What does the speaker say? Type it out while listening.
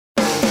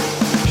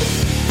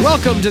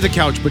Welcome to the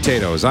Couch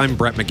Potatoes. I'm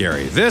Brett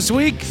McGarry. This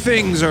week,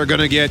 things are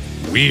gonna get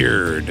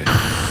weird.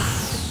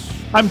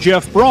 I'm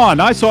Jeff Braun.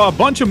 I saw a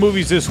bunch of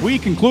movies this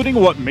week, including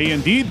what may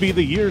indeed be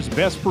the year's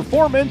best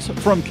performance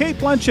from Cate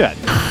Blanchett.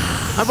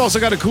 I've also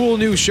got a cool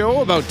new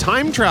show about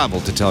time travel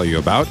to tell you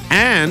about,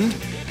 and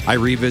I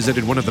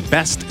revisited one of the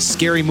best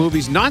scary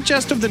movies, not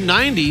just of the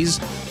 90s,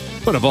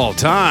 but of all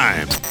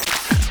time.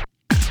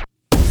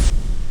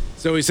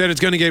 So he said it's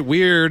going to get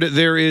weird.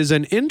 There is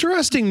an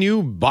interesting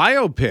new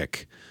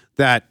biopic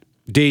that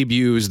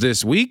debuts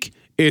this week.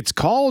 It's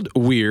called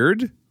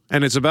Weird,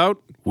 and it's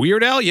about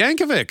Weird Al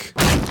Yankovic.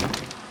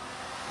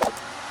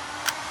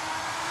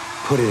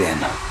 Put it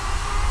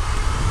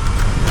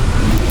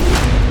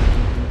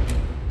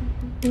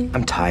in.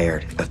 I'm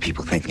tired of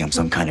people thinking I'm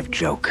some kind of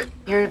joke.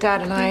 Your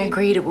dad and I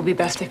agreed it would be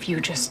best if you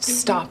just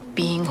stop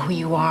being who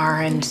you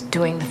are and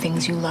doing the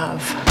things you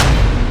love.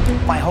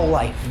 My whole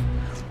life,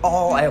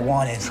 all I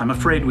wanted. I'm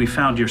afraid we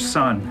found your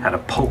son at a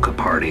polka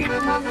party.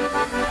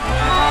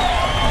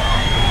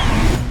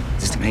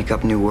 Just to make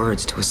up new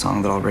words to a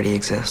song that already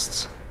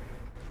exists.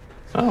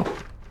 Oh,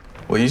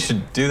 well, you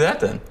should do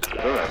that then.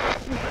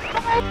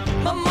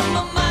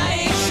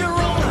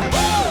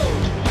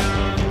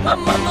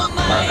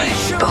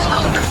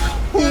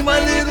 Ooh, my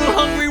little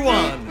hungry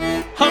one,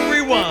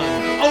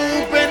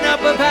 open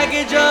up a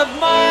package of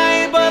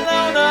my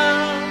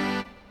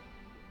banana.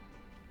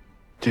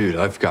 Dude,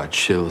 I've got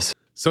chills.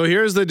 So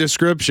here's the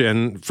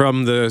description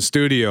from the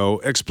studio.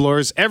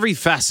 Explores every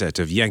facet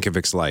of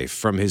Yankovic's life,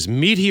 from his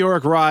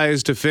meteoric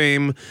rise to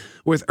fame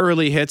with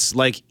early hits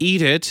like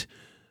Eat It.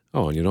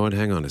 Oh, and you know what?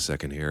 Hang on a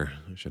second here.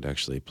 I should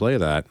actually play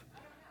that.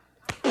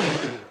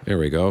 There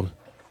we go.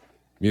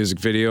 Music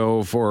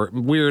video for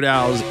Weird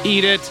Al's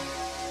Eat It.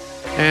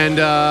 And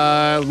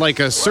like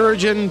a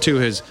surgeon to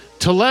his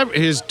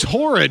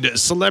torrid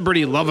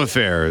celebrity love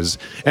affairs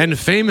and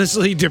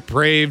famously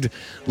depraved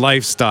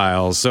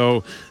lifestyle.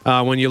 So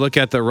when you look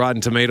at the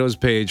Rotten Tomatoes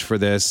page for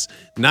this,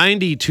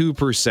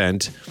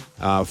 92%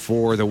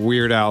 for the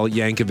Weird Al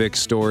Yankovic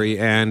story,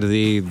 and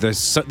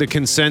the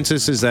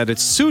consensus is that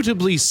it's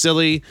suitably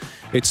silly.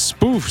 It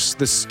spoofs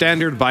the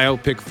standard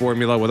biopic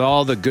formula with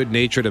all the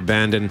good-natured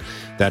abandon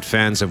that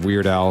fans of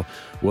Weird Al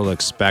will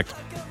expect.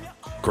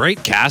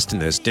 Great cast in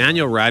this.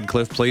 Daniel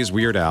Radcliffe plays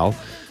Weird Al.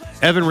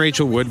 Evan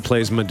Rachel Wood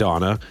plays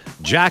Madonna.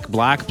 Jack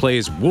Black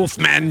plays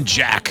Wolfman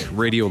Jack,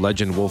 radio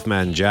legend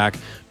Wolfman Jack.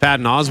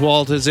 Patton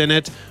Oswalt is in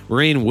it.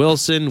 Rainn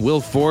Wilson,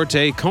 Will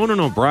Forte, Conan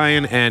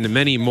O'Brien, and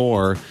many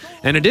more.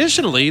 And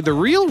additionally, the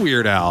real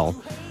Weird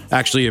Al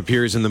actually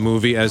appears in the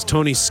movie as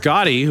Tony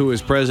Scotti, who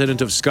is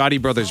president of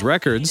Scotti Brothers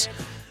Records,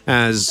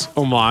 as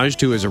homage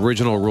to his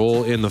original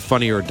role in the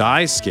Funny or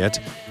Die skit.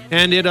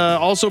 And it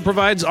also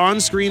provides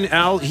on-screen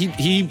Al.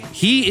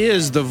 He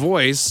is the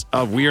voice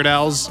of Weird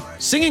Al's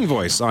singing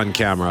voice on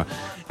camera.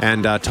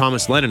 And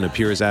Thomas Lennon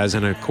appears as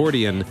an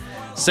accordion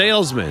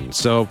salesman.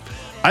 So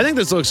I think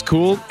this looks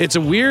cool. It's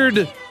a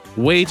weird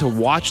way to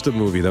watch the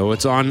movie, though.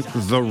 It's on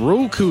the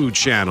Roku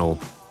channel,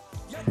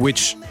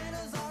 which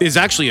is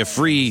actually a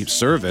free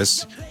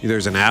service.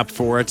 There's an app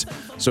for it.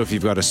 So if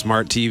you've got a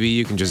smart TV,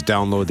 you can just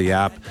download the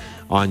app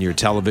on your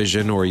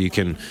television, or you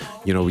can,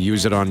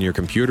 use it on your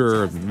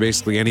computer, or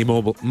basically any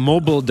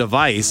mobile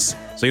device.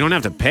 So you don't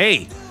have to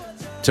pay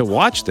to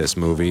watch this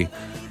movie.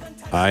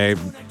 I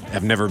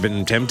have never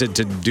been tempted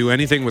to do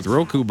anything with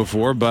Roku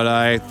before, but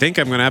I think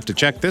I'm going to have to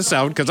check this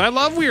out because I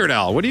love Weird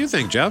Al. What do you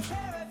think, Jeff?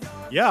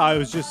 Yeah, I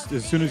was just,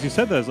 as soon as you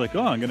said that, I was like,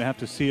 I'm going to have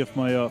to see if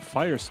my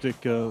Fire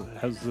Stick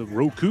has the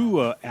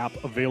Roku app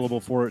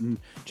available for it and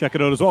check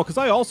it out as well, because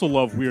I also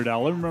love Weird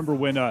Al. I remember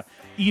when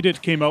Eat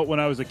It came out when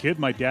I was a kid,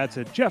 my dad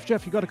said, Jeff,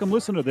 you got to come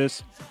listen to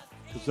this,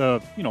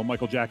 because,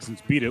 Michael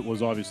Jackson's Beat It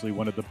was obviously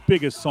one of the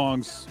biggest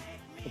songs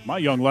of my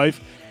young life,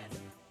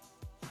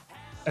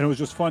 and it was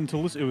just fun to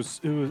listen. It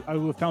was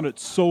I found it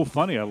so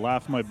funny. I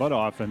laughed my butt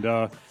off, and,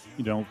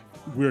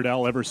 Weird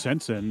Al ever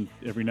since, and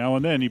every now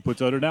and then he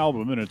puts out an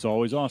album, and it's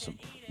always awesome.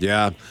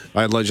 Yeah,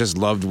 I just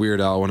loved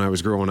Weird Al when I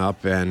was growing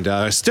up, and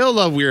I still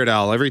love Weird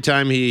Al. Every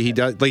time he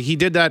does, like he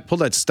pulled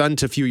that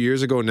stunt a few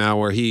years ago now,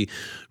 where he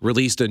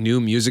released a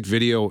new music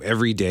video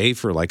every day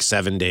for like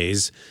 7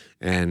 days,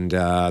 and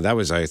that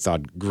was, I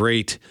thought,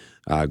 great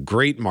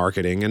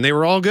marketing, and they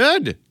were all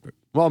good.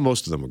 Well,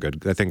 most of them were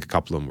good. I think a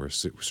couple of them were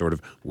sort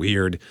of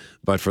weird,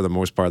 but for the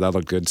most part, that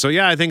looked good. So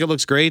yeah, I think it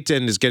looks great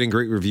and is getting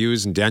great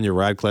reviews, and Daniel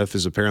Radcliffe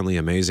is apparently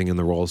amazing in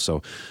the role,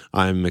 so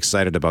I'm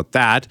excited about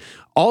that.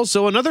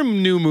 Also, another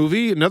new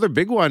movie, another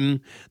big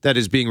one that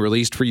is being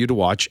released for you to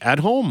watch at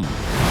home.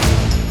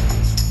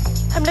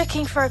 I'm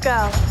looking for a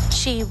girl.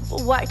 She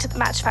worked at the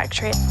match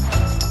factory.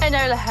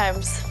 Enola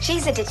Holmes.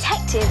 She's a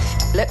detective.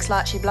 Looks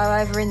like she'd blow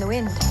over in the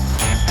wind.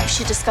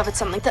 She discovered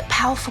something that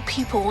powerful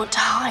people want to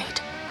hide.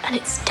 And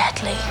it's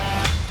deadly.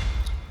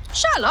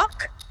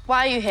 Sherlock,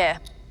 why are you here?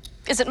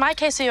 Is it my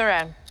case or your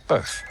own?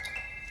 Both.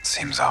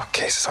 Seems our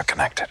cases are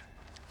connected.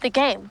 The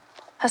game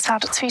has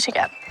found its feet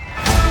again.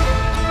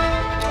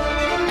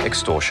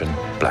 Extortion,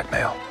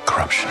 blackmail,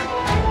 corruption.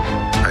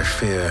 I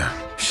fear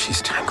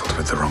she's tangled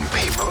with the wrong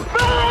people.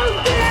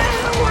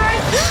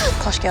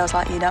 Posh girls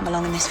like you don't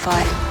belong in this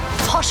fight.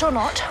 Posh or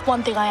not,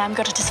 one thing I am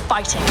good at is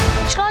fighting.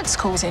 She likes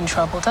causing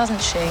trouble,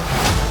 doesn't she?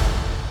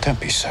 Don't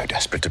be so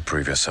desperate to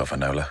prove yourself,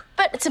 Enola.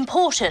 But it's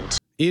important.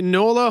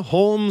 Enola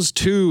Holmes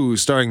 2,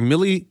 starring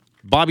Millie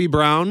Bobby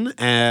Brown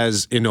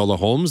as Enola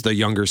Holmes, the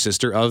younger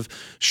sister of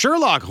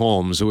Sherlock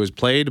Holmes, who was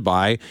played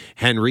by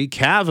Henry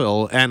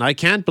Cavill. And I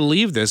can't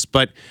believe this,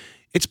 but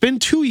it's been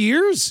 2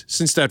 years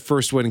since that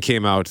first one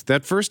came out.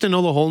 That first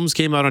Enola Holmes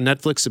came out on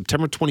Netflix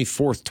September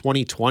 24th,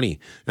 2020.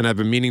 And I've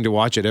been meaning to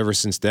watch it ever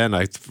since then.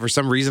 For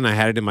some reason, I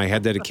had it in my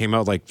head that it came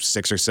out like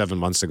 6 or 7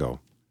 months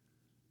ago.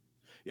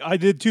 I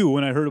did too.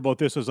 When I heard about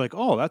this, I was like,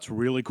 oh, that's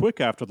really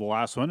quick after the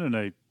last one. And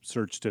I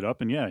searched it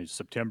up, and yeah,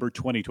 September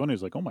 2020. I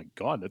was like, oh my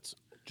God, that's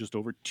just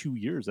over 2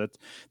 years.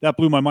 That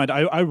blew my mind.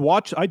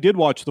 I did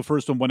watch the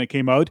first one when it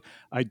came out.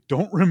 I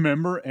don't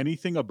remember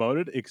anything about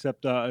it,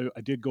 except I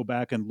did go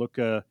back and look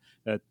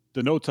at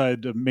the notes I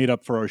had made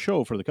up for our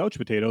show for the Couch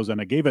Potatoes, and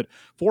I gave it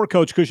 4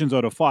 couch cushions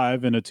out of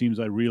 5, and it seems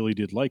I really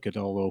did like it,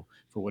 although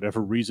for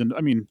whatever reason,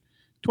 I mean,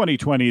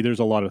 2020, there's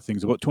a lot of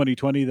things about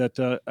 2020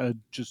 that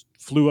just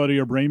flew out of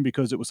your brain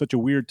because it was such a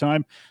weird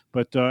time.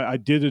 But I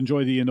did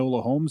enjoy the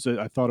Enola Holmes.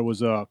 I thought it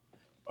was a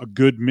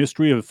good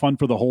mystery, of fun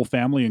for the whole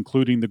family,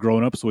 including the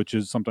grown-ups, which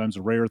is sometimes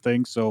a rare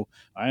thing. So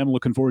I am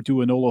looking forward to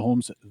Enola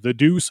Holmes The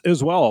Deuce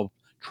as well.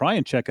 Try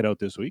and check it out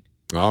this week.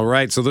 All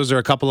right, so those are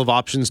a couple of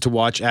options to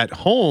watch at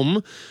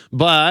home.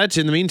 But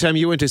in the meantime,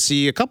 you went to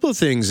see a couple of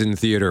things in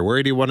theater.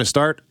 Where do you want to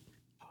start?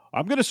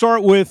 I'm going to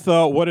start with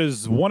what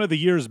is one of the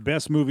year's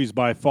best movies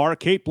by far,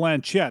 Cate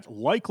Blanchett,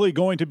 likely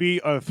going to be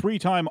a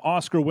 3-time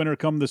Oscar winner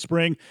come the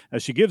spring,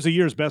 as she gives a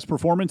year's best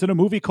performance in a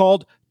movie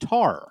called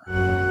Tar.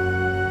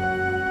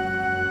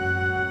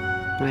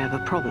 We have a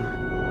problem.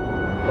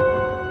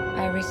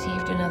 I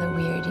received another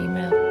weird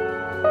email.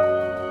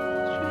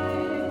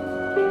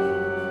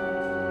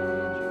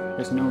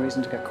 There's no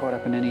reason to get caught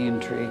up in any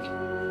intrigue.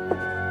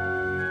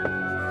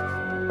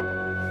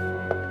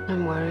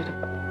 I'm worried.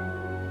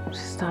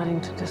 She's starting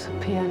to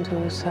disappear into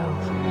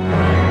herself.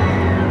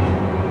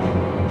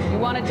 You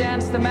want to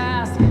dance the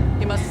mask,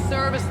 you must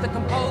service the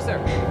composer.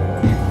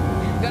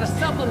 You gotta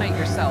supplement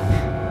yourself,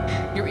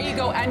 your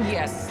ego, and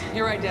yes,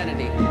 your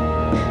identity.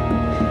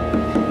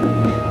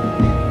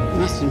 You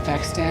must in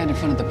fact stand in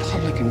front of the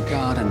public and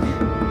God and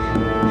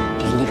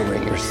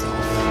obliterate yourself.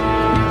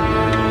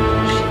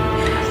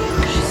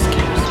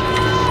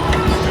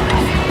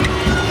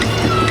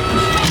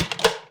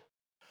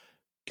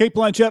 Cate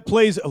Blanchett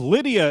plays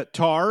Lydia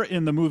Tarr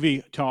in the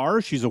movie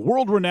Tar. She's a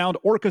world-renowned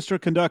orchestra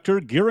conductor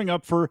gearing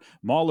up for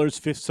Mahler's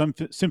Fifth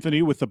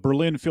Symphony with the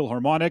Berlin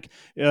Philharmonic.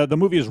 The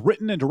movie is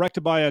written and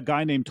directed by a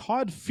guy named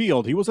Todd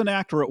Field. He was an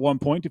actor at one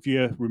point. If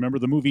you remember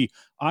the movie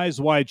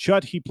Eyes Wide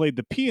Shut, he played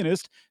the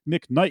pianist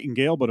Nick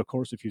Nightingale. But of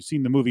course, if you've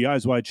seen the movie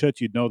Eyes Wide Shut,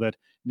 you'd know that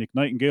Nick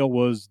Nightingale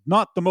was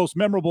not the most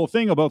memorable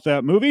thing about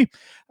that movie.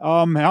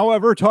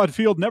 However, Todd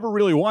Field never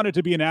really wanted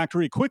to be an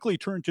actor. He quickly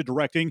turned to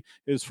directing.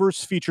 His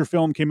first feature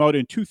film came out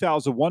in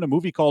 2001, a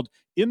movie called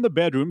In the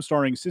Bedroom,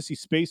 starring Sissy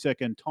Spacek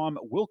and Tom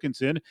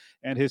Wilkinson.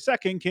 And his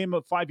second came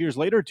 5 years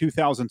later,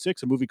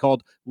 2006, a movie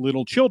called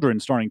Little Children,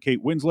 starring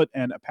Kate Winslet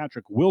and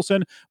Patrick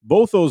Wilson.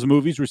 Both those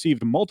movies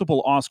received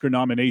multiple Oscar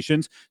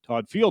nominations.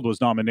 Todd Field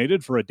was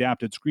nominated for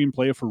Adapted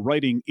Screenplay for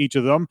writing each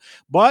of them.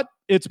 But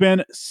it's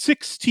been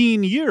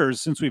 16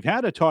 years since we've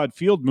had a Todd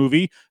Field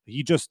movie.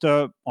 He just,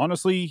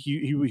 honestly,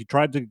 he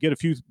tried to get a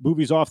few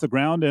movies off the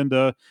ground, and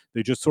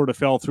they just sort of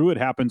fell through. It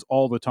happens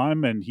all the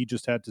time, and he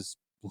just had to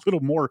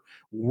little more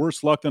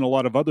worse luck than a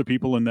lot of other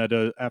people in that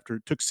after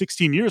it took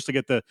 16 years to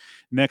get the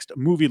next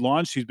movie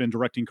launched. He's been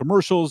directing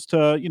commercials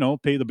to,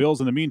 pay the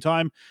bills in the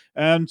meantime.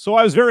 And so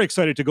I was very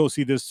excited to go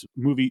see this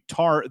movie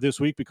Tar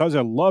this week because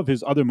I love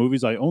his other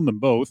movies. I own them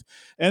both.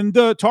 And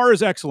Tar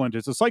is excellent.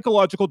 It's a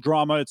psychological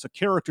drama. It's a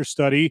character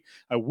study.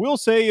 I will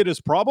say it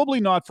is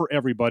probably not for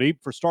everybody.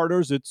 For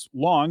starters, it's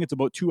long. It's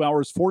about 2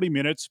 hours, 40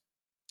 minutes.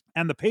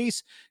 And the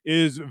pace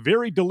is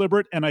very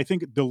deliberate, and I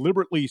think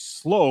deliberately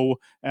slow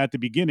at the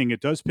beginning.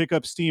 It does pick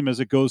up steam as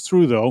it goes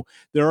through, though.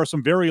 There are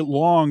some very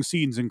long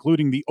scenes,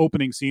 including the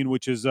opening scene,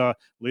 which is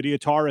Lydia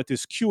Tarr at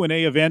this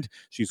Q&A event.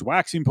 She's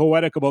waxing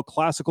poetic about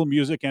classical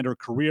music and her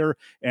career,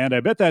 and I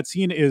bet that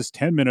scene is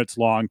 10 minutes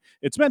long.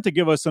 It's meant to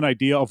give us an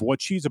idea of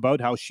what she's about,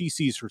 how she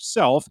sees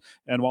herself,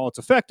 and while it's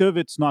effective,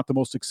 it's not the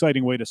most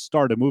exciting way to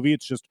start a movie.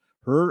 It's just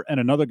her and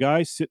another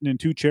guy sitting in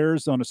 2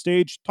 chairs on a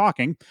stage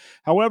talking.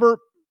 However,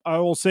 I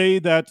will say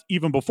that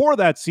even before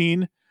that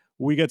scene,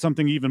 we get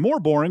something even more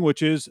boring,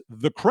 which is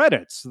the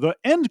credits, the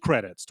end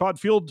credits.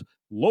 Todd Field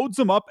loads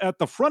them up at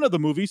the front of the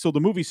movie, so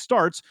the movie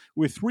starts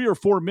with 3 or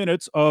 4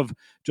 minutes of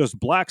just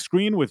black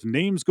screen with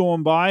names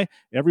going by,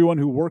 everyone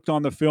who worked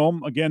on the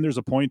film. Again, there's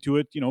a point to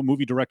it.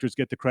 Movie directors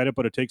get the credit,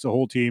 but it takes a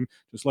whole team.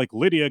 Just like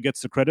Lydia gets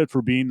the credit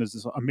for being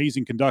this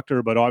amazing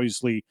conductor, but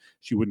obviously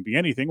she wouldn't be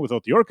anything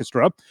without the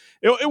orchestra.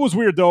 It was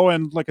weird, though,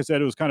 and like I said,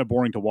 it was kind of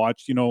boring to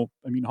watch.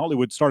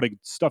 Hollywood started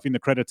stuffing the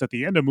credits at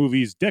the end of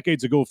movies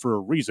decades ago for a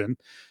reason.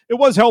 It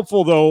was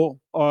helpful, though,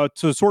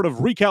 to sort of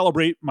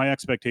recalibrate my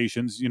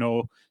expectations,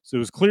 so it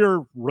was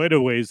clear right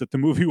away that the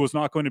movie was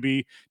not going to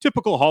be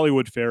typical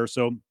Hollywood fare.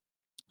 So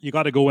You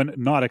got to go in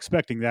not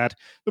expecting that.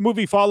 The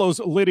movie follows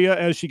Lydia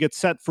as she gets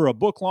set for a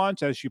book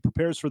launch, as she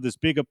prepares for this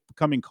big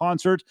upcoming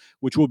concert,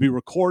 which will be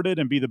recorded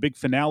and be the big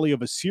finale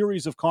of a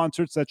series of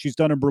concerts that she's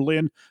done in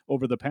Berlin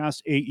over the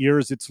past 8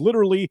 years. It's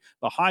literally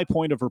the high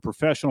point of her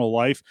professional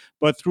life.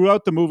 But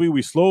throughout the movie,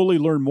 we slowly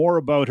learn more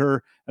about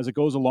her as it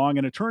goes along.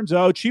 And it turns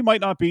out she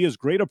might not be as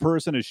great a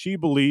person as she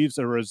believes,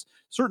 or as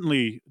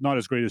certainly not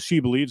as great as she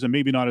believes, and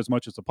maybe not as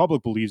much as the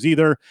public believes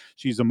either.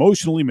 She's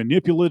emotionally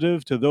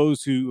manipulative to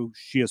those who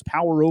she has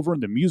power over in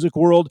the music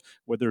world,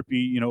 whether it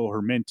be,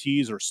 her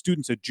mentees or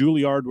students at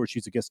Juilliard, where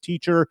she's a guest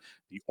teacher,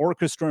 the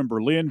orchestra in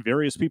Berlin,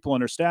 various people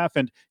on her staff,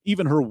 and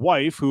even her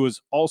wife, who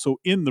is also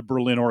in the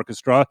Berlin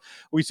Orchestra.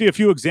 We see a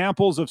few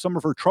examples of some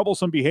of her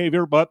troublesome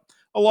behavior, but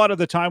a lot of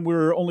the time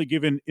we're only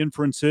given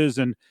inferences,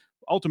 and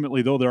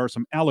ultimately, though, there are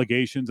some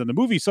allegations, and the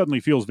movie suddenly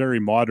feels very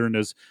modern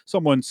as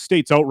someone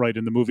states outright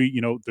in the movie,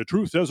 the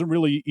truth doesn't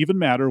really even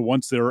matter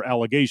once there are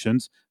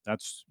allegations.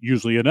 That's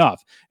usually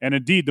enough. And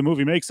indeed, the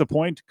movie makes the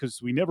point,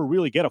 because we never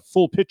really get a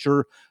full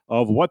picture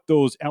of what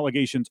those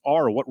allegations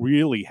are, what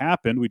really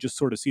happened. We just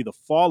sort of see the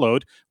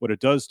fallout, what it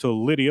does to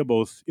Lydia,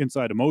 both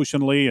inside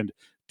emotionally and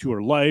to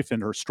her life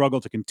and her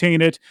struggle to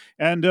contain it.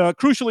 And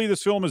crucially,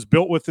 this film is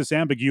built with this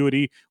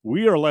ambiguity.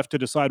 We are left to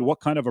decide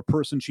what kind of a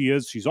person she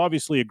is. She's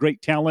obviously a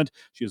great talent.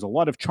 She has a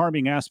lot of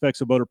charming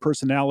aspects about her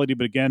personality,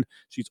 but again,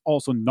 she's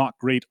also not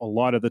great a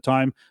lot of the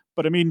time.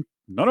 But I mean,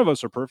 none of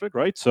us are perfect,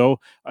 right? So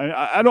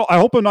I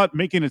hope I'm not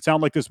making it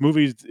sound like this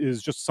movie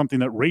is just something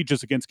that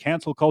rages against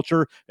cancel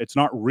culture. It's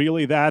not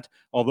really that,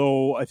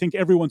 although I think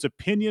everyone's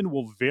opinion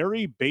will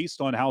vary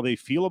based on how they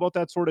feel about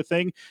that sort of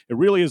thing. It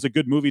really is a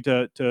good movie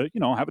to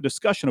have a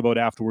discussion about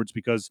afterwards,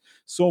 because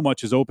so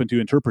much is open to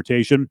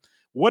interpretation.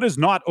 What is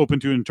not open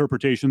to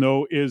interpretation,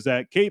 though, is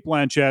that Cate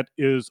Blanchett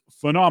is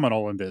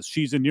phenomenal in this.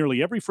 She's in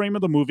nearly every frame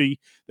of the movie.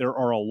 There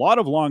are a lot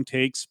of long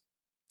takes.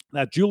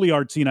 That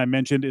Juilliard scene I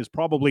mentioned is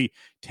probably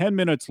 10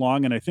 minutes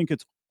long, and I think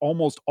it's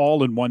almost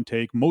all in one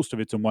take. Most of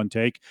it's in one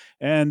take.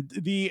 And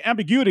the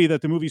ambiguity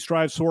that the movie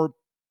strives for,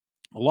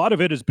 a lot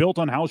of it is built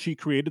on how she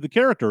created the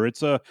character.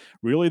 It's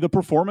really the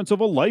performance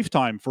of a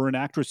lifetime for an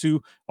actress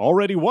who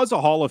already was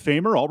a Hall of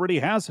Famer, already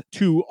has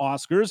 2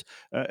 Oscars.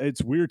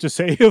 It's weird to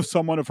say of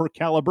someone of her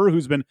caliber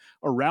who's been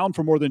around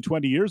for more than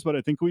 20 years, but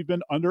I think we've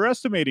been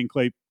underestimating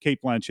Cate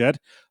Blanchett.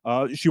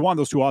 She won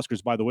those 2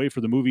 Oscars, by the way,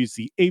 for the movies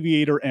The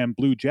Aviator and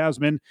Blue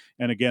Jasmine.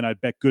 And again, I'd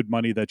bet good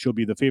money that she'll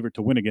be the favorite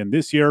to win again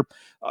this year.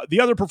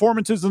 The other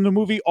performances in the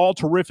movie, all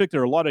terrific.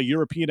 There are a lot of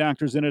European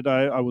actors in it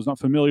I was not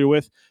familiar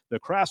with. The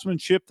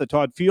craftsmanship that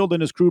Todd Field and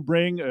his crew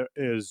bring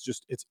is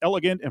just, it's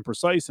elegant and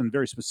precise and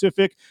very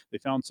specific. They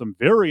found some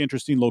very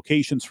interesting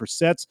locations for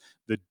sets.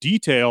 The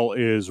detail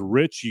is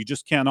rich. You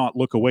just cannot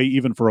look away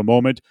even for a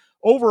moment.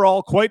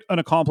 Overall, quite an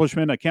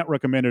accomplishment. I can't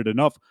recommend it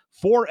enough.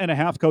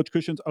 4.5 couch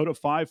cushions out of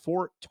 5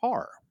 for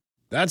Tar.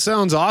 That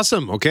sounds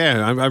awesome. Okay,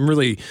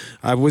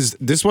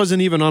 this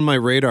wasn't even on my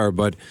radar,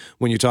 but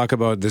when you talk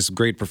about this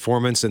great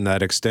performance in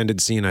that extended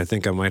scene, I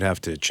think I might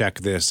have to check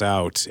this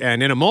out.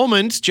 And in a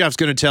moment, Jeff's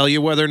going to tell you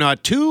whether or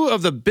not 2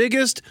 of the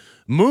biggest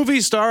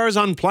movie stars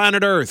on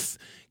planet Earth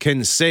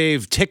can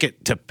save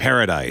Ticket to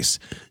Paradise.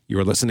 You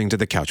are listening to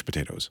The Couch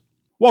Potatoes.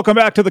 Welcome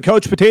back to The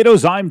Couch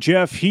Potatoes. I'm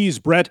Jeff. He's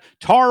Brett.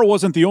 Tar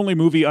wasn't the only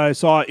movie I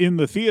saw in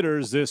the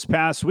theaters this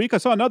past week. I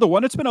saw another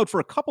one. It's been out for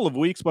a couple of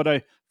weeks, but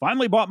I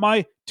finally bought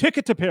my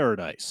Ticket to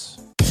Paradise.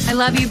 I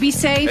love you. Be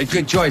safe. Hey,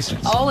 good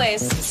choices.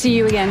 Always. See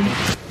you again.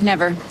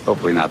 Never.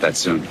 Hopefully not that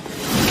soon.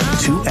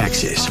 2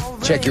 exes.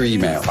 Check your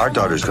email. Our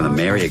daughter's going to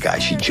marry a guy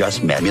she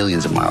just met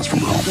millions of miles from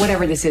home.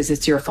 Whatever this is,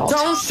 it's your fault.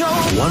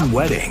 1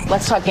 wedding.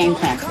 Let's talk game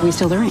plan. We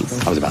steal the rings.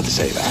 I was about to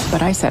say that.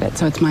 But I said it,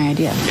 so it's my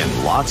idea.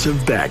 And lots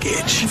of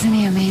baggage. Isn't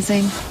he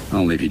amazing?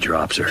 Only if he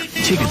drops her.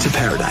 Ticket to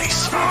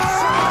Paradise.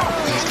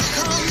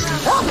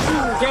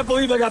 Can't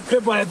believe I got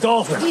bit by a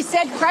dolphin. He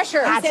said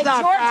pressure. He said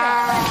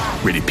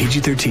Georgia. Rated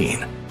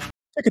PG-13.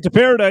 Ticket to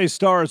Paradise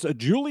stars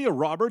Julia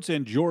Roberts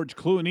and George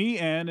Clooney,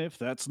 and if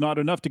that's not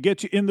enough to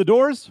get you in the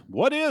doors,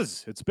 what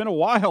is? It's been a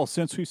while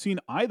since we've seen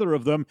either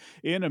of them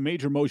in a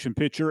major motion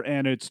picture,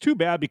 and it's too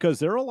bad because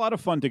they're a lot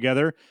of fun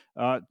together.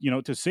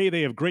 To say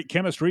they have great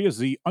chemistry is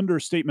the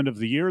understatement of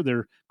the year.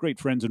 They're great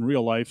friends in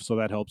real life, so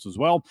that helps as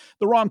well.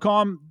 The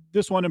rom-com,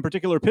 this one in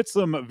particular, pits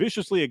them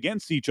viciously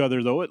against each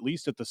other, though, at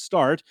least at the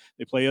start.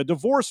 They play a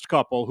divorced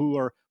couple who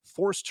are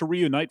forced to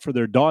reunite for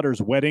their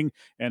daughter's wedding.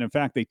 And in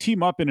fact, they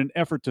team up in an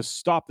effort to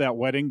stop that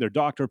wedding. Their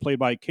doctor, played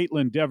by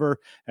Caitlin Dever,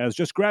 has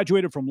just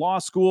graduated from law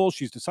school.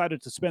 She's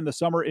decided to spend the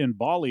summer in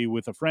Bali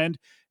with a friend,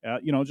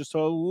 just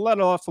to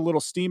let off a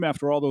little steam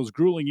after all those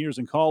grueling years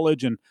in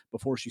college and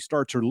before she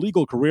starts her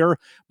legal career.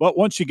 But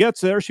once she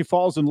gets there, she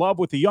falls in love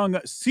with a young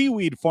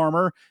seaweed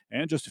farmer.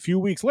 And just a few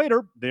weeks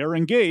later, they're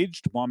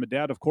engaged. Mom and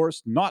dad, of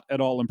course, not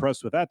at all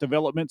impressed with that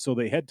development. So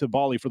they head to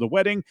Bali for the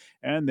wedding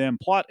and then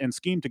plot and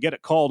scheme to get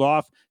it called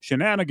off.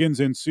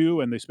 Shenanigans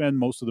ensue, and they spend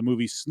most of the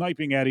movie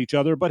sniping at each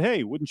other. But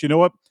hey, wouldn't you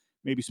know it?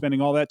 Maybe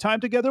spending all that time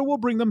together will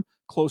bring them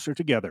closer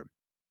together.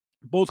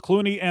 Both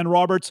Clooney and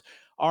Roberts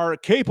are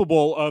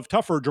capable of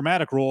tougher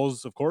dramatic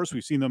roles. Of course,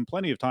 we've seen them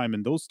plenty of time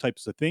in those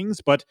types of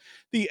things, but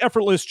the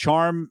effortless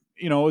charm,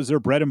 is their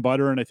bread and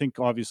butter. And I think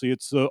obviously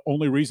it's the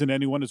only reason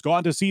anyone has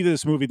gone to see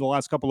this movie the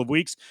last couple of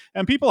weeks.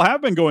 And people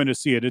have been going to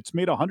see it. It's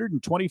made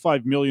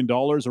 $125 million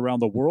around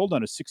the world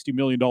on a $60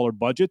 million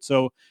budget.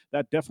 So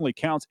that definitely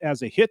counts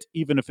as a hit,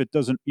 even if it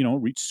doesn't,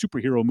 reach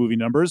superhero movie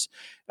numbers.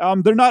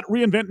 They're not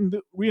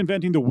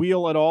reinventing the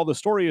wheel at all. The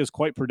story is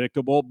quite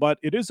predictable, but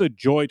it is a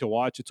joy to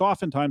watch. It's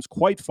oftentimes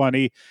quite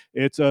funny.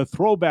 It's a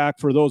throwback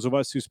for those of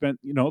us who spent,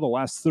 the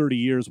last 30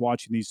 years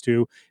watching these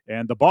two.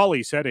 And the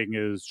Bali setting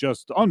is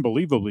just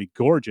unbelievably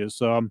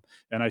gorgeous. And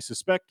I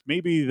suspect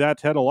maybe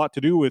that had a lot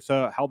to do with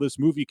how this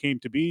movie came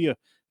to be.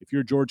 If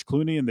you're George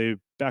Clooney and they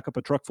back up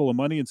a truck full of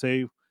money and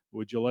say,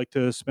 would you like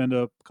to spend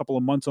a couple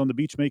of months on the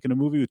beach making a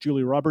movie with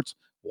Julia Roberts?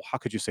 Well, how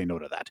could you say no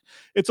to that?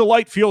 It's a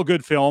light,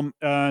 feel-good film,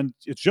 and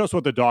it's just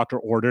what the doctor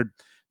ordered.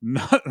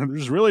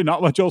 There's really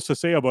not much else to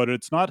say about it.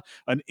 It's not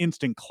an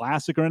instant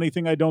classic or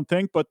anything, I don't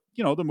think, but,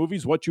 the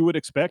movie's what you would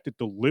expect. It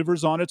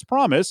delivers on its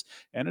promise,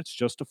 and it's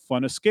just a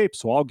fun escape.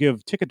 So I'll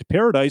give Ticket to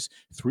Paradise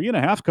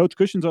 3.5 couch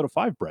cushions out of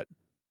 5, Brett.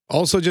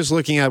 Also, just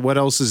looking at what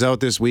else is out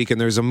this week, and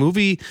there's a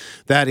movie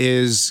that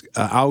is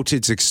out.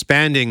 It's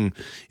expanding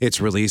its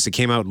release. It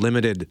came out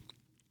limited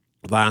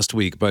last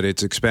week, but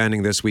it's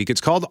expanding this week.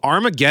 It's called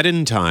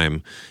Armageddon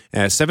Time,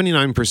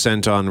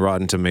 79% on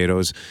Rotten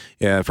Tomatoes,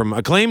 from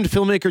acclaimed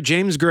filmmaker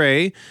James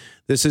Gray.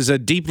 This is a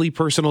deeply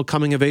personal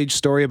coming-of-age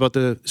story about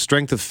the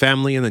strength of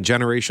family and the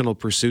generational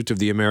pursuit of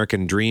the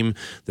American dream.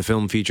 The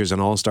film features an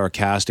all-star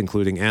cast,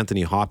 including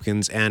Anthony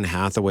Hopkins, Anne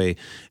Hathaway,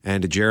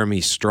 and Jeremy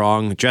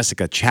Strong.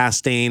 Jessica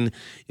Chastain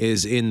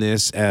is in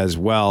this as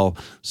well.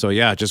 So,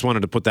 yeah, just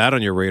wanted to put that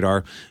on your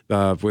radar.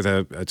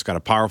 It's got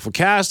a powerful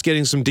cast,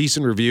 getting some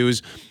decent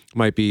reviews.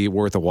 Might be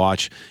worth a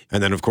watch.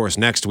 And then, of course,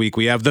 next week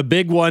we have the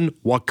big one,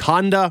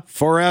 Wakanda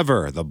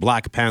Forever, the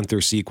Black Panther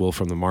sequel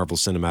from the Marvel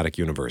Cinematic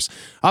Universe.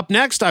 Up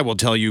next, I will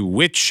tell you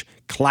which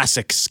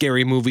classic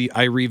scary movie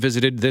I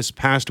revisited this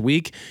past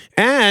week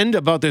and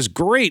about this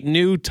great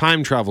new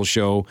time travel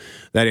show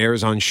that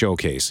airs on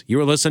Showcase. You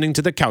are listening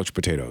to The Couch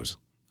Potatoes.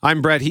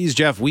 I'm Brett. He's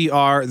Jeff. We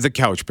are The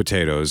Couch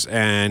Potatoes,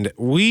 and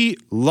we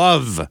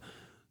love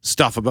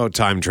stuff about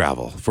time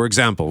travel. For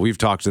example, we've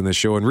talked in this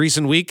show in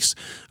recent weeks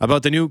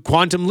about the new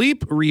Quantum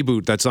Leap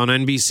reboot that's on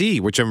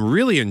NBC, which I'm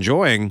really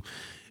enjoying,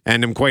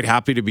 and I'm quite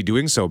happy to be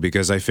doing so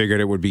because I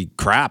figured it would be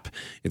crap.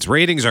 Its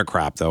ratings are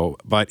crap, though,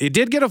 but it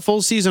did get a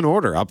full season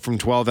order, up from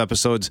 12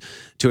 episodes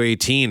to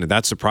 18.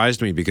 That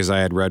surprised me because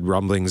I had read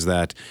rumblings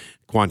that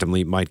Quantum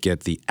Leap might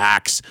get the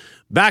axe.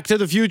 Back to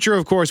the Future,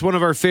 of course, one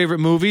of our favorite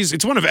movies.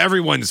 It's one of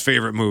everyone's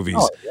favorite movies.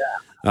 Oh, yeah.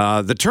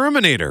 The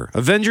Terminator,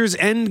 Avengers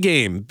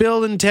Endgame,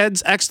 Bill and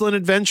Ted's Excellent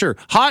Adventure,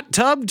 Hot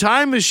Tub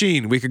Time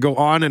Machine. We could go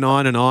on and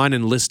on and on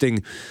in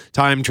listing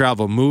time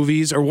travel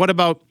movies. Or what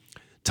about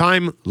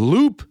time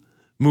loop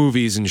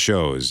movies and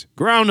shows?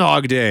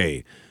 Groundhog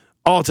Day,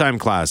 all-time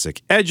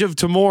classic. Edge of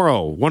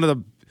Tomorrow, one of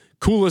the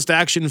coolest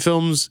action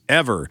films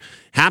ever.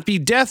 Happy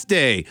Death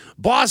Day,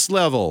 Boss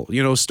Level.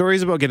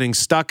 Stories about getting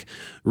stuck,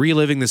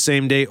 reliving the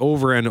same day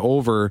over and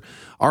over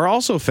are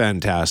also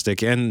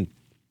fantastic. And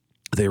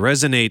they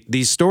resonate.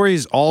 These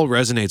stories all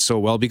resonate so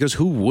well because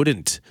who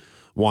wouldn't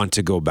want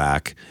to go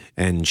back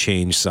and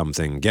change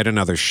something, get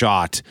another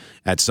shot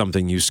at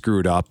something you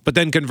screwed up? But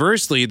then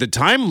conversely, the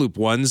time loop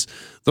ones,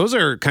 those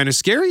are kind of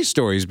scary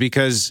stories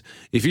because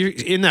if you're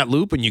in that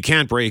loop and you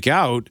can't break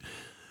out,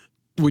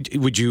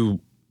 would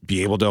you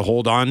be able to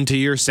hold on to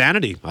your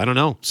sanity? I don't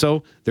know.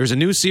 So there's a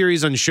new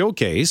series on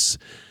Showcase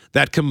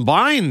that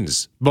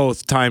combines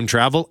both time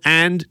travel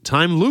and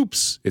time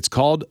loops. It's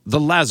called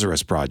The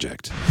Lazarus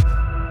Project.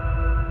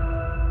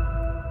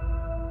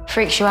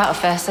 Freaks you out at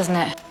first, doesn't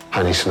it?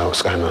 I need to know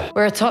what's going on.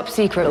 We're a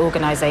top-secret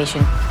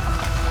organization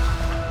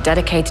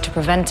dedicated to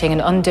preventing and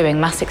undoing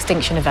mass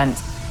extinction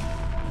events.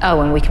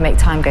 Oh, and we can make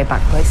time go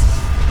backwards.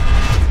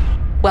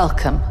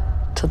 Welcome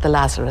to the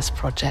Lazarus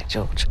Project,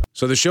 George.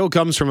 So the show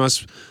comes from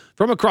us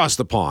from across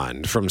the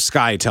pond, from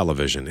Sky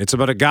Television. It's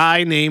about a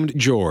guy named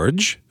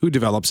George who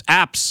develops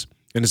apps,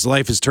 and his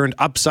life is turned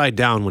upside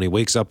down when he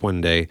wakes up one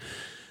day,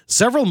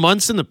 several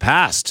months in the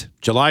past,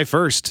 July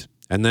 1st.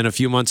 And then a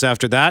few months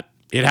after that,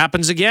 it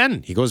happens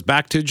again. He goes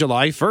back to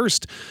July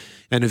 1st.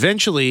 And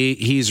eventually,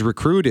 he's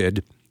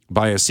recruited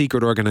by a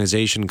secret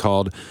organization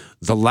called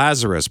the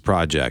Lazarus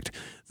Project.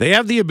 They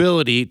have the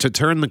ability to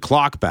turn the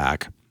clock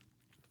back,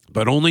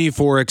 but only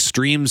for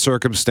extreme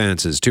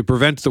circumstances to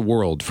prevent the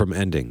world from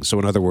ending. So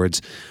in other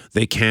words,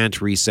 they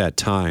can't reset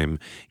time,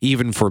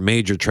 even for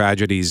major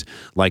tragedies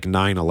like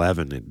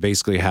 9/11. It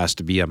basically has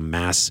to be a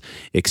mass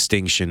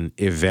extinction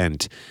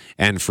event.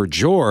 And for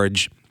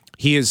George,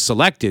 he is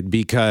selected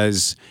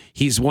because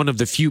he's one of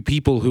the few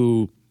people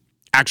who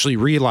actually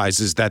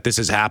realizes that this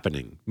is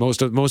happening.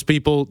 Most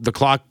people, the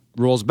clock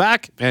rolls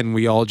back and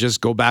we all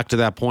just go back to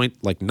that point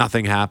like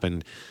nothing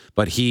happened.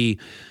 But he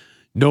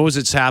knows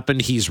it's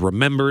happened. He's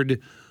remembered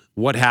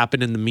what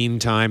happened in the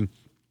meantime.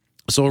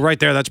 So right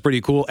there, that's pretty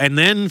cool. And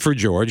then for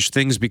George,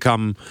 things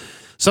become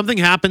something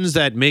happens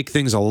that make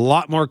things a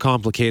lot more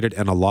complicated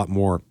and a lot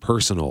more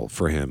personal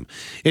for him.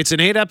 It's an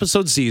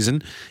 8-episode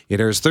season.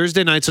 It airs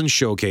Thursday nights on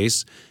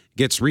Showcase,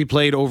 gets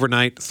replayed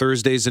overnight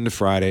Thursdays into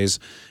Fridays,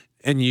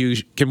 and you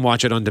can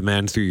watch it on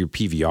demand through your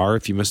PVR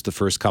if you missed the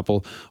first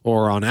couple,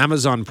 or on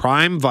Amazon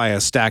Prime via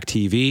Stack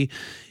TV.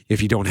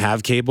 If you don't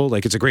have cable,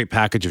 like, it's a great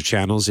package of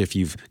channels if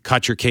you've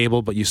cut your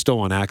cable, but you still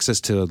want access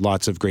to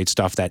lots of great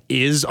stuff that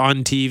is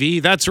on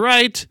TV. That's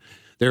right.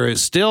 There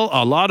is still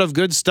a lot of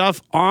good stuff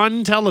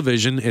on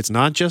television. It's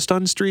not just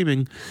on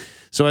streaming.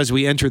 So as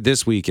we enter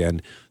this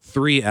weekend,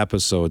 3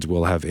 episodes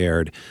will have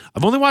aired.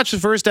 I've only watched the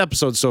first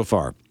episode so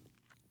far,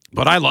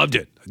 but I loved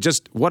it.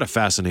 Just what a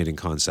fascinating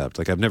concept.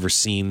 Like, I've never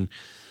seen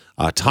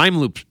a time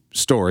loop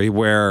story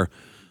where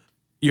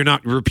you're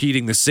not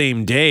repeating the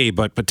same day,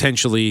 but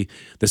potentially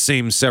the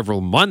same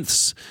several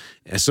months.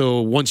 So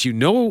once you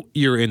know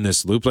you're in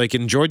this loop, like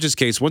in George's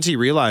case, once he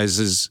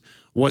realizes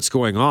what's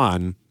going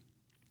on,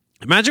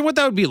 imagine what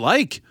that would be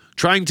like,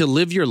 trying to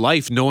live your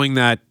life knowing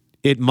that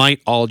it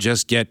might all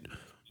just get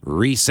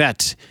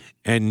reset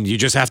and you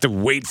just have to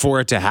wait for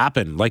it to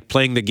happen, like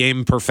playing the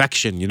game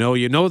Perfection. You know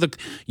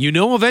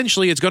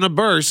eventually it's going to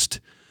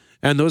burst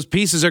and those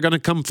pieces are going to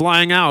come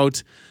flying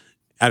out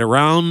at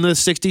around the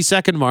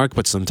 60-second mark,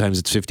 but sometimes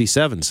it's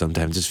 57,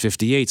 sometimes it's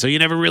 58. So you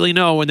never really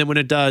know. And then when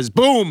it does,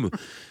 boom,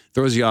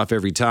 throws you off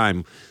every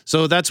time.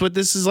 So that's what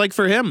this is like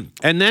for him.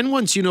 And then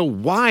once you know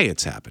why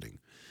it's happening,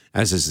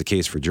 as is the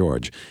case for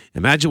George,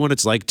 imagine what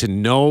it's like to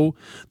know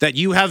that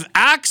you have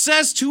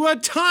access to a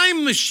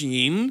time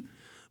machine,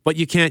 but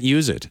you can't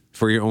use it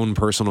for your own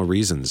personal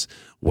reasons.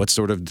 What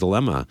sort of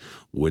dilemma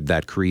would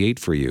that create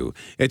for you?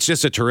 It's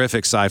just a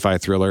terrific sci-fi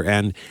thriller,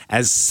 and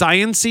as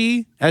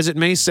science-y as it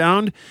may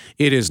sound,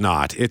 it is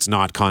not. It's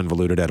not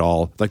convoluted at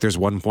all. Like, there's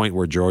one point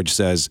where George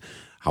says,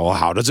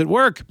 how does it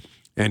work?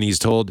 And he's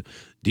told,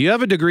 do you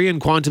have a degree in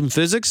quantum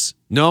physics?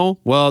 No?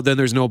 Well, then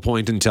there's no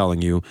point in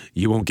telling you.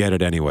 You won't get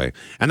it anyway.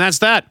 And that's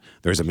that.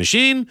 There's a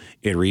machine.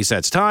 It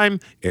resets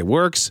time. It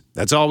works.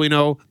 That's all we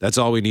know. That's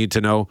all we need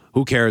to know.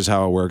 Who cares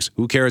how it works?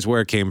 Who cares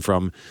where it came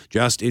from?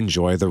 Just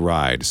enjoy the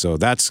ride. So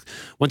that's,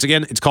 once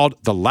again, it's called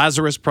The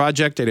Lazarus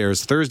Project. It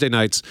airs Thursday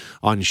nights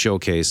on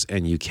Showcase,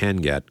 and you can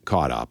get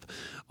caught up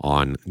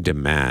on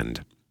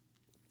demand.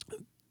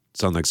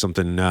 Sound like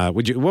something,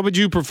 what would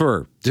you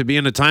prefer? To be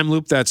in a time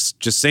loop that's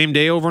just same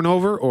day over and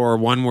over, or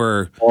one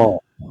where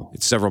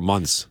it's several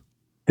months?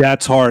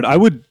 That's hard. I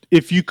would,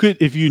 if you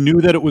knew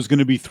that it was going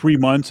to be 3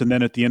 months and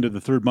then at the end of the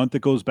 3rd month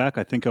it goes back,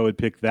 I think I would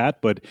pick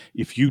that. But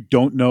if you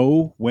don't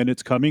know when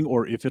it's coming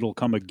or if it'll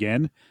come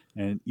again,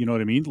 and you know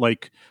what I mean?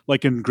 Like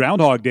in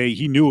Groundhog Day,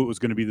 he knew it was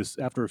going to be this.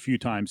 After a few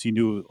times, he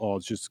knew,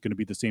 it's just going to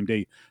be the same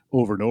day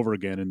over and over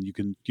again. And you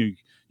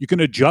can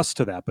adjust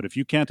to that. But if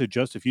you can't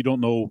adjust, if you don't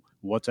know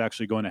what's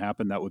actually going to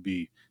happen, that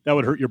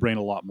would hurt your brain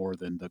a lot more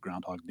than the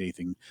Groundhog Day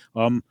thing.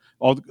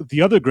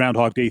 The other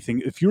Groundhog Day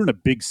thing, if you're in a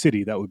big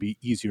city, that would be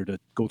easier to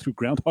go through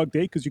Groundhog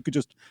Day because you could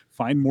just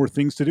find more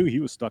things to do. He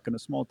was stuck in a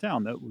small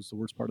town. That was the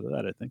worst part of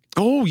that, I think.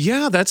 Oh,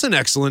 yeah, that's an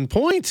excellent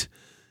point.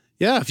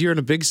 Yeah, if you're in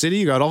a big city,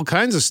 you got all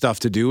kinds of stuff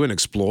to do and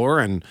explore,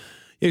 and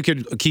you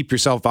could keep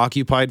yourself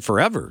occupied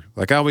forever.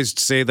 Like I always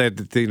say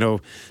that,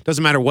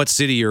 doesn't matter what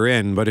city you're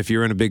in, but if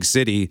you're in a big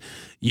city,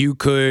 you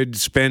could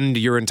spend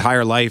your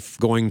entire life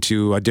going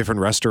to a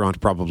different restaurant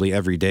probably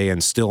every day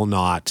and still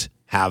not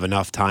have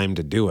enough time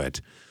to do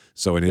it.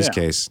 So in his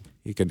case,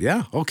 he could,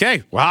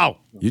 okay. Wow.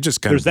 You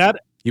just kind of,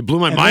 you blew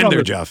my mind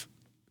there, Jeff.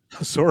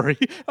 Sorry.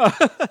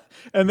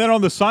 And then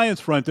on the science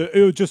front,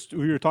 we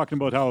were talking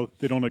about how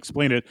they don't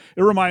explain it.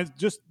 It reminds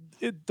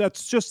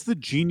that's just the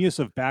genius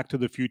of Back to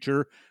the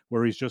Future,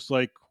 where he's just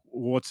like,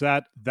 what's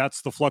that?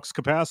 That's the flux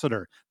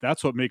capacitor.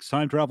 That's what makes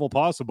time travel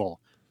possible.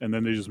 And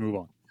then they just move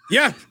on.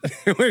 Yeah.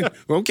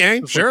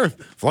 Okay, sure.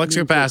 Flux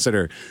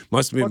capacitor.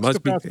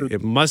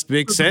 It must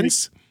make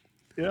sense.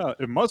 Yeah,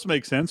 it must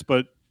make sense,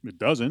 but it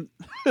doesn't.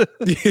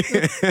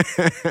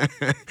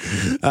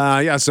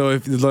 So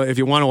if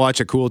you want to watch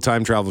a cool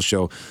time travel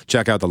show,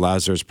 check out The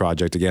Lazarus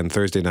Project. Again,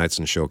 Thursday nights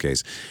in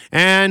Showcase.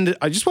 And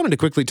I just wanted to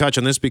quickly touch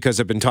on this because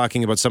I've been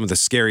talking about some of the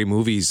scary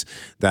movies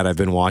that I've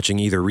been watching,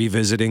 either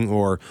revisiting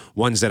or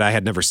ones that I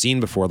had never seen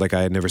before, like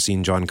I had never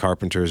seen John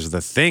Carpenter's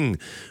The Thing.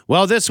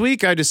 Well, this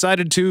week I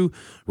decided to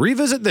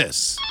revisit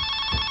this.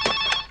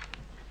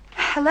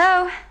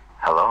 Hello?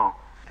 Hello?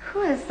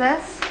 Who is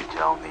this? You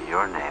tell me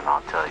your name,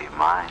 I'll tell you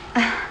mine.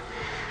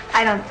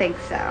 I don't think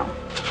so.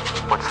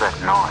 What's that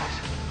noise?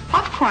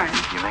 Popcorn.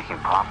 You making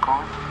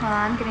popcorn? Well,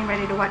 I'm getting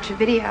ready to watch a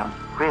video.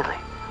 Really?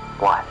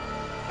 What?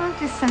 Well,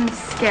 just some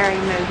scary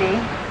movie.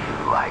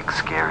 You like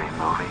scary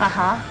movies?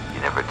 Uh-huh.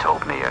 You never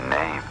told me your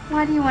name.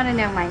 Why do you want to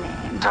know my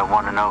name? I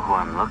want to know who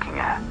I'm looking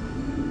at.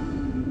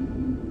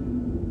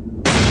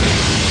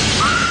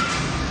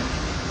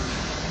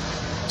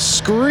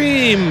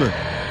 Scream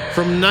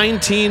from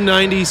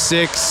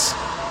 1996.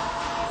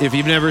 If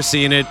you've never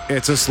seen it,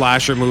 it's a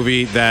slasher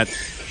movie that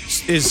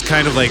is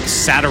kind of like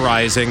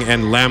satirizing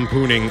and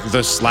lampooning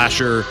the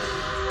slasher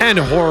and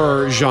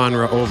horror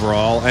genre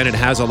overall, and it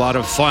has a lot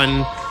of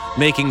fun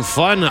making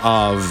fun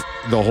of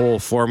the whole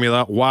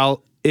formula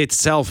while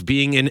itself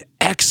being an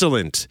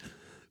excellent,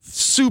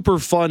 super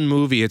fun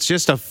movie. It's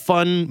just a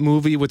fun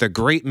movie with a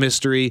great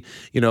mystery.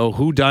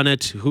 Who done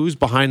it? Who's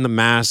behind the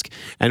mask?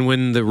 And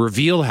when the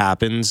reveal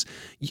happens,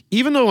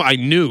 even though I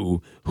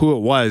knew who it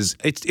was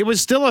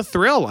still a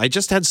thrill. I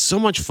just had so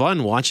much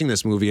fun watching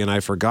this movie, and I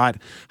forgot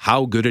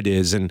how good it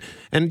is and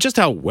just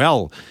how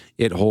well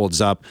it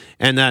holds up.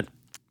 And I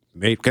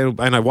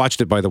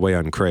watched it, by the way,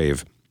 on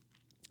Crave.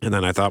 And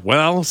then I thought,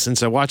 well,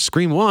 since I watched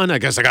Scream 1, I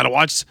guess I got to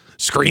watch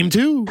Scream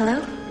 2.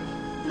 Hello?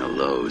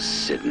 Hello,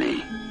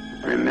 Sydney.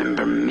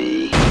 Remember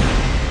me?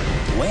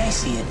 The way I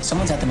see it,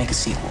 someone's out to make a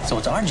sequel. So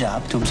it's our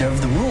job to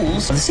observe the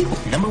rules of the sequel.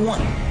 Number 1,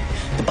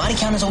 the body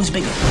count is always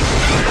bigger.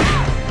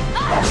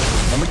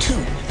 Number 2,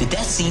 the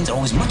death scenes are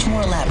always much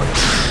more elaborate.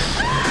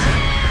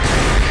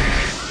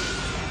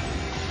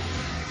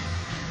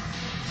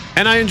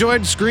 And I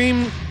enjoyed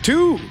Scream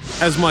 2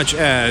 as much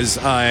as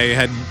I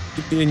had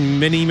in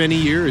many, many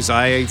years.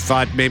 I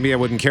thought maybe I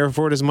wouldn't care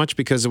for it as much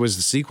because it was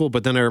the sequel,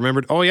 but then I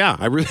remembered, oh yeah,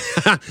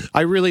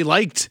 I really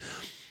liked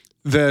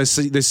the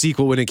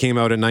sequel when it came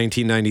out in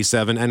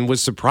 1997 and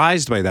was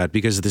surprised by that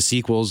because the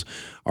sequels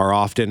are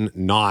often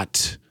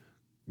not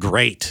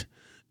great.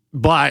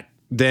 But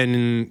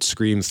then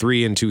Scream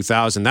 3 in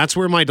 2000, that's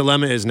where my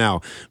dilemma is now,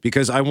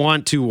 because I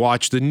want to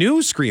watch the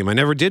new Scream. I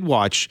never did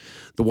watch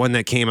the one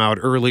that came out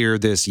earlier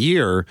this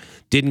year,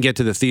 didn't get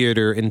to the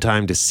theater in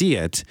time to see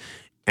it,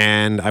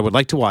 and I would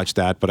like to watch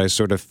that, but I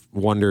sort of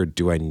wondered,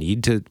 do I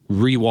need to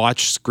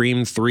rewatch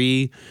Scream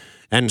 3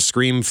 and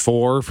Scream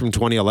 4 from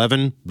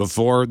 2011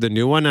 before the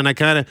new one? And I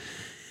kind of,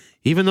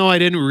 even though I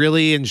didn't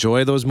really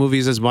enjoy those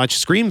movies as much,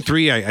 Scream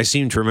 3, I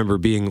seem to remember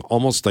being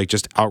almost like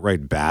just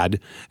outright bad,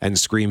 and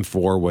Scream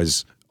 4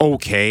 was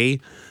okay,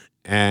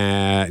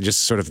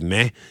 just sort of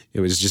meh.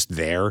 It was just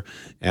there.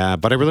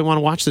 But I really want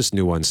to watch this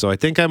new one, so I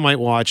think I might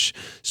watch.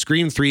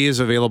 Scream 3 is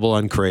available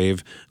on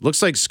Crave.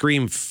 Looks like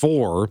Scream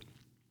 4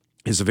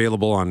 is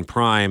available on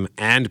Prime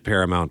and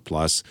Paramount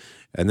Plus,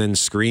 and then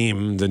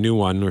Scream, the new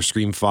one, or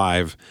Scream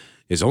 5,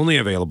 is only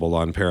available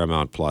on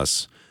Paramount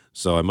Plus.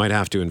 So I might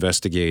have to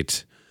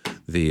investigate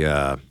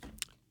the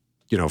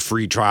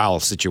free trial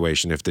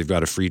situation, if they've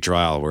got a free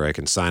trial where I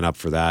can sign up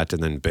for that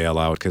and then bail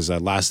out, because the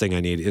last thing I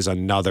need is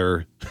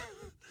another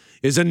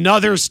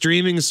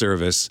streaming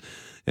service,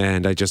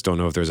 and I just don't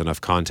know if there's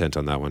enough content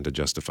on that one to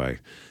justify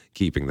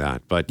keeping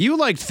that. But you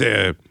liked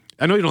I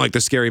know you don't like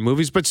the scary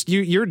movies, but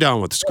you're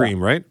down with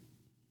Scream, right?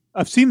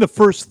 I've seen the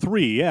first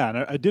 3, yeah, and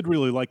I did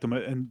really like them.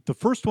 And the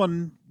first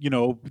one,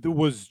 there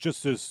was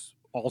just this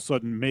all of a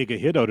sudden mega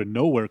hit out of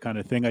nowhere kind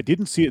of thing. I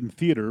didn't see it in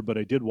theater, but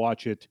I did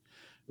watch it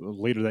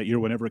later that year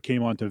whenever it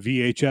came onto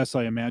VHS,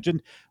 I imagine.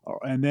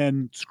 And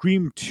then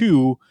Scream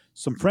 2,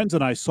 some friends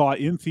and I saw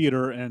in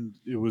theater, and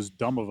it was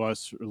dumb of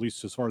us, or at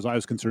least as far as I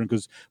was concerned,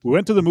 because we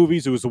went to the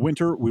movies. It was the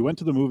winter. We went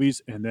to the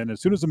movies, and then as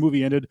soon as the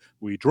movie ended,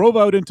 we drove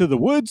out into the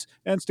woods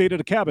and stayed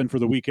at a cabin for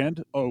the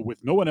weekend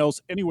with no one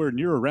else anywhere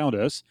near around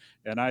us.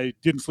 And I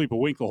didn't sleep a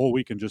wink the whole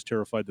weekend, just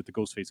terrified that the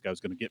Ghostface guy was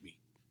going to get me.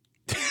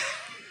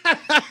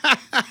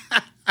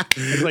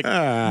 It's like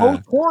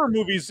most horror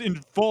movies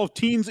involve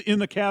teens in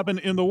the cabin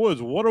in the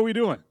woods. What are we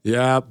doing?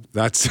 Yeah,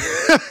 that's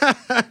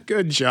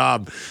good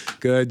job.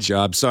 Good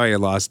job. Sorry I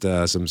lost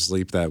some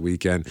sleep that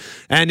weekend.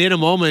 And in a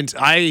moment,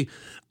 I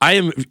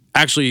am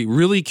actually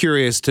really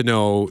curious to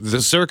know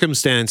the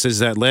circumstances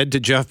that led to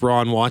Jeff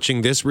Braun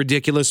watching this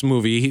ridiculous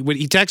movie. He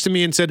texted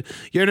me and said,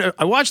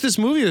 I watched this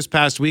movie this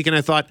past week, and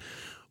I thought,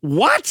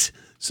 what?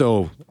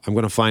 So I'm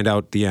going to find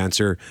out the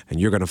answer, and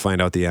you're going to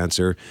find out the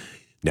answer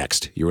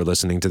next. You are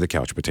listening to The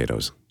Couch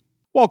Potatoes.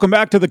 Welcome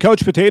back to The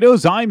Couch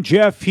Potatoes. I'm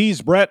Jeff,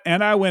 he's Brett,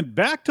 and I went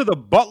back to the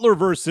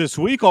Butlerverse this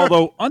week,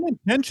 although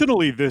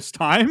unintentionally this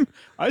time.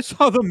 I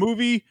saw the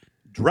movie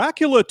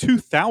Dracula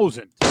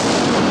 2000.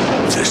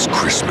 This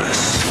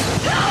Christmas,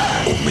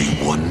 only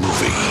one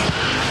movie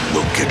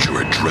will get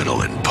your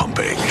adrenaline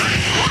pumping,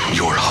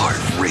 your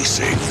heart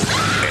racing,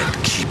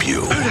 and keep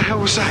you... Who the hell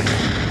was that?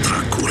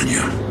 Dracula.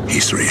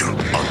 He's real.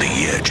 On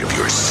the edge of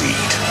your seat.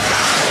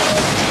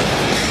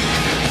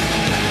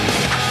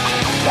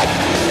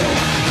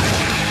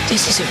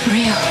 This isn't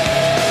real.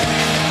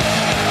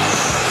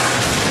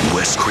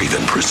 Wes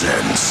Craven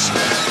presents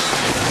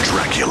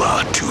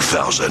Dracula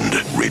 2000,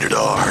 rated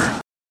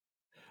R.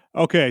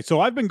 Okay, so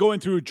I've been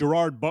going through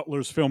Gerard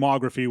Butler's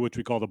filmography, which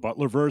we call the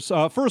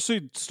Butlerverse. First,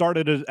 it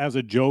started as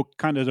a joke,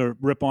 kind of to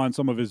rip on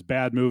some of his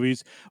bad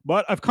movies,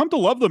 but I've come to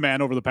love the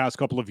man over the past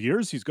couple of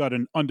years. He's got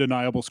an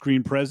undeniable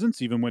screen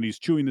presence, even when he's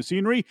chewing the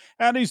scenery,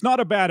 and he's not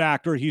a bad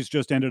actor. He's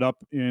just ended up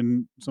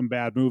in some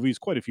bad movies,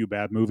 quite a few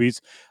bad movies.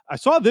 I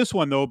saw this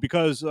one, though,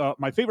 because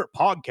my favorite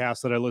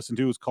podcast that I listen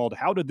to is called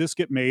How Did This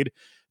Get Made?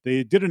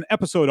 They did an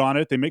episode on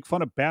it. They make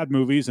fun of bad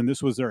movies, and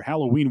this was their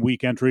Halloween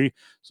week entry.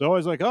 So I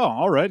was like, oh,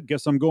 all right,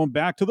 guess I'm going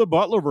back to the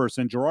Butlerverse.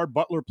 And Gerard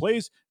Butler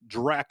plays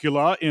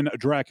Dracula in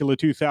Dracula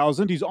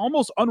 2000. He's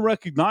almost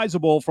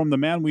unrecognizable from the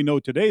man we know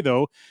today,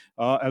 though.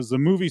 As the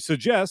movie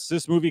suggests,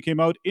 this movie came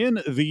out in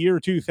the year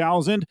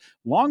 2000,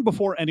 long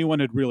before anyone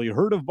had really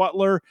heard of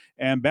Butler,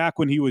 and back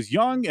when he was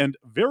young and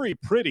very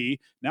pretty.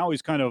 Now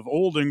he's kind of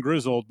old and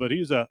grizzled, but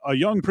he's a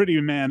young,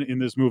 pretty man in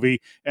this movie.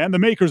 And the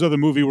makers of the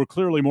movie were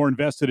clearly more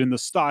invested in the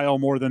style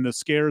more than the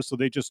scares, so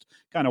they just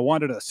kind of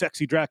wanted a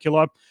sexy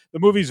Dracula. The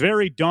movie's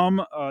very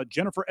dumb.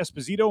 Jennifer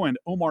Esposito and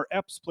Omar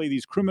Epps play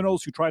these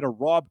criminals who try to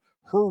rob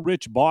her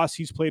rich boss.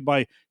 He's played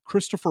by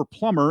Christopher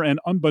Plummer, and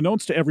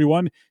unbeknownst to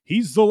everyone,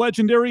 he's the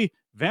legendary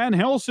Van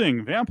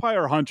Helsing,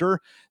 vampire hunter.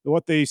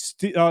 What they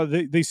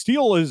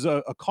steal is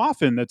a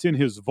coffin that's in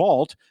his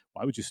vault.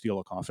 Why would you steal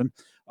a coffin?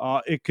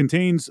 It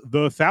contains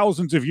the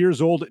thousands of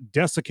years old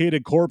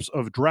desiccated corpse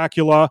of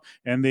Dracula,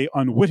 and they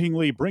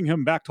unwittingly bring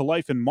him back to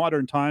life in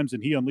modern times,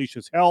 and he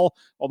unleashes hell,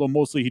 although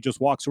mostly he just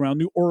walks around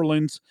New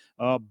Orleans,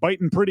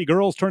 biting pretty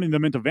girls, turning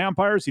them into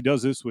vampires. He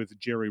does this with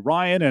Jerry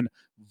Ryan and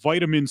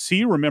Vitamin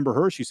C. Remember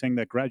her? She sang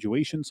that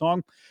Graduation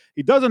song.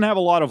 He doesn't have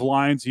a lot of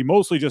lines. He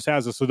mostly just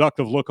has a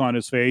seductive look on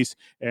his face,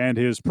 and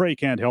his prey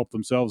can't help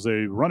themselves.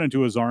 They run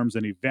into his arms,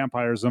 and he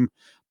vampires them.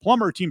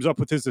 Plummer teams up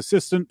with his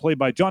assistant, played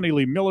by Johnny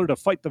Lee Miller, to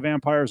fight the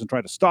vampires and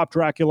try to stop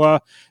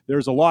Dracula.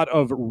 There's a lot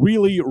of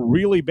really,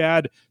 really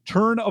bad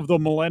turn of the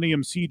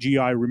millennium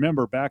CGI.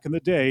 Remember, back in the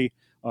day,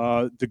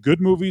 the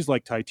good movies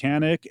like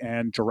Titanic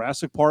and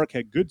Jurassic Park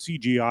had good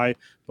CGI,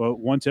 but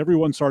once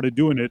everyone started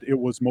doing it, it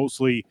was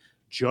mostly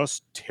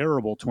just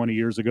terrible 20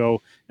 years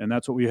ago, and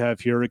that's what we have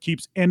here. It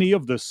keeps any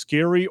of the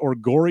scary or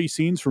gory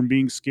scenes from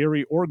being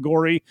scary or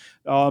gory.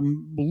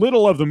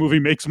 Little of the movie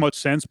makes much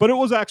sense, but it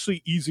was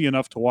actually easy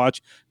enough to watch.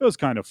 It was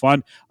kind of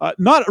fun.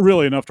 Not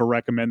really enough to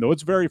recommend, though.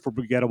 It's very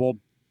forgettable.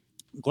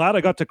 Glad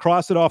I got to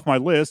cross it off my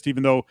list,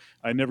 even though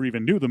I never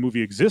even knew the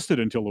movie existed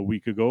until a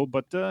week ago.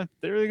 But there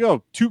you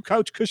go. 2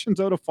 couch cushions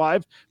out of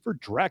 5 for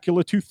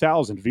Dracula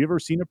 2000. Have you ever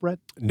seen it, Brett?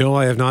 No,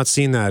 I have not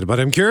seen that, but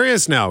I'm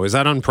curious now. Is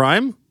that on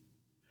Prime?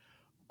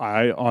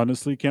 I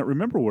honestly can't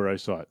remember where I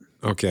saw it.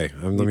 Okay,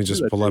 let me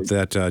just pull up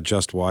that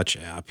Just Watch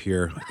app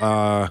here.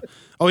 Oh,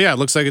 yeah, it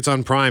looks like it's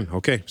on Prime.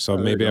 Okay, so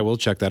maybe I will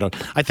check that out.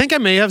 I think I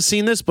may have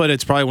seen this, but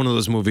it's probably one of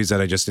those movies that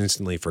I just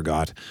instantly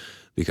forgot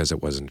because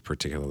it wasn't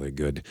particularly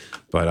good.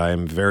 But I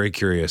am very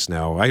curious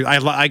now.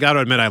 I got to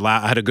admit,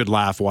 I had a good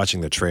laugh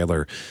watching the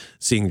trailer.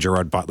 Seeing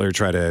Gerard Butler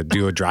try to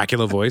do a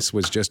Dracula voice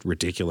was just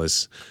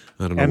ridiculous.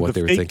 I don't know what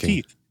they were thinking.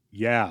 Teeth.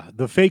 Yeah,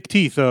 the fake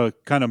teeth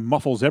kind of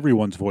muffles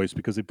everyone's voice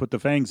because they put the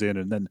fangs in,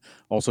 and then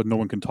all of a sudden no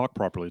one can talk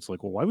properly. It's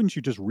like, well, why wouldn't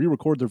you just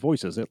re-record their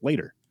voices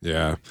later?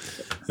 Yeah.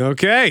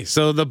 Okay,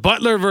 so the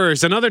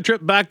Butlerverse, another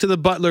trip back to the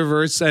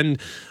Butlerverse,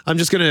 and I'm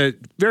just going to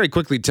very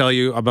quickly tell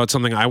you about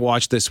something I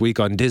watched this week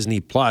on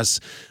Disney+.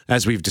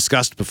 As we've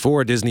discussed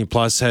before, Disney+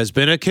 has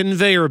been a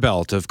conveyor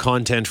belt of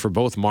content for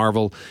both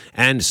Marvel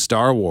and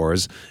Star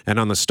Wars, and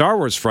on the Star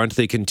Wars front,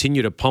 they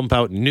continue to pump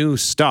out new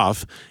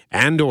stuff.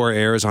 Andor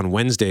airs on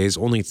Wednesdays,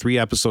 only 3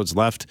 episodes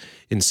left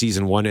in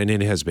season 1, and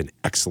it has been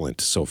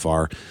excellent so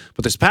far.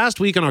 But this past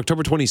week, on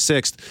October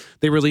 26th,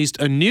 they released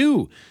a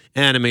new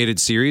animated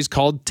series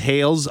called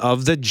Tales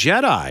of the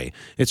Jedi.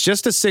 It's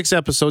just a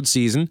 6-episode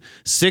season,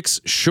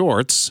 6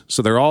 shorts,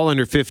 so they're all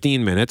under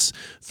 15 minutes.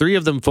 3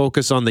 of them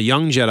focus on the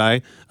young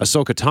Jedi,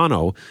 Ahsoka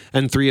Tano,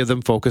 and 3 of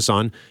them focus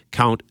on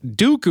Count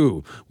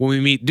Dooku. When we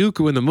meet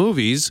Dooku in the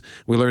movies,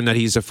 we learn that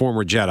he's a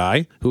former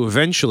Jedi who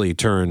eventually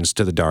turns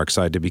to the dark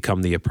side to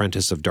become the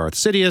apprentice of Darth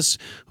Sidious,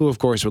 who of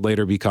course would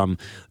later become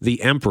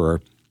the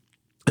Emperor.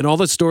 And all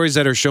the stories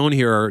that are shown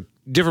here are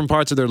different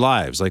parts of their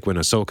lives, like when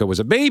Ahsoka was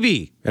a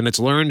baby and it's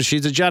learned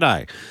she's a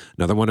Jedi.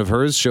 Another one of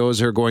hers shows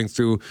her going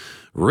through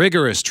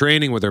rigorous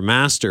training with her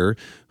master,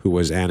 who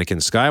was Anakin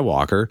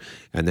Skywalker,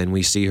 and then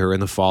we see her in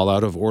the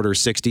fallout of Order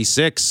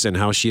 66 and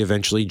how she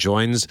eventually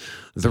joins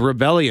the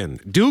rebellion.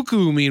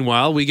 Dooku,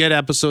 meanwhile, we get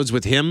episodes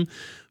with him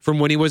from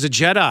when he was a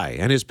Jedi,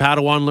 and his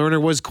Padawan learner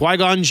was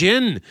Qui-Gon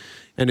Jinn.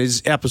 And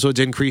his episodes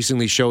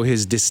increasingly show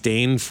his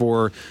disdain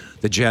for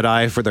the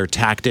Jedi, for their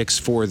tactics,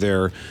 for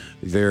their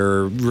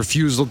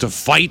refusal to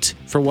fight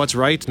for what's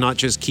right, not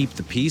just keep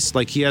the peace.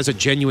 Like, he has a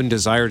genuine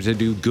desire to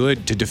do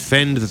good, to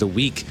defend the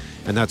weak,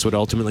 and that's what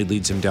ultimately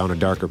leads him down a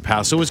darker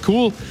path. So it was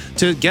cool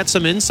to get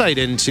some insight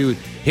into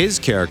his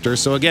character.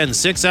 So again,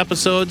 6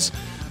 episodes.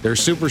 They're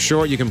super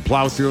short. You can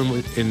plow through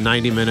them in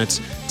 90 minutes.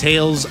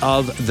 Tales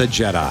of the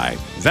Jedi.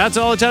 That's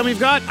all the time we've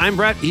got. I'm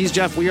Brett. He's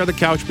Jeff. We are the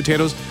Couch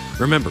Potatoes.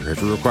 Remember,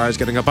 if it requires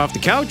getting up off the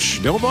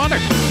couch, don't bother.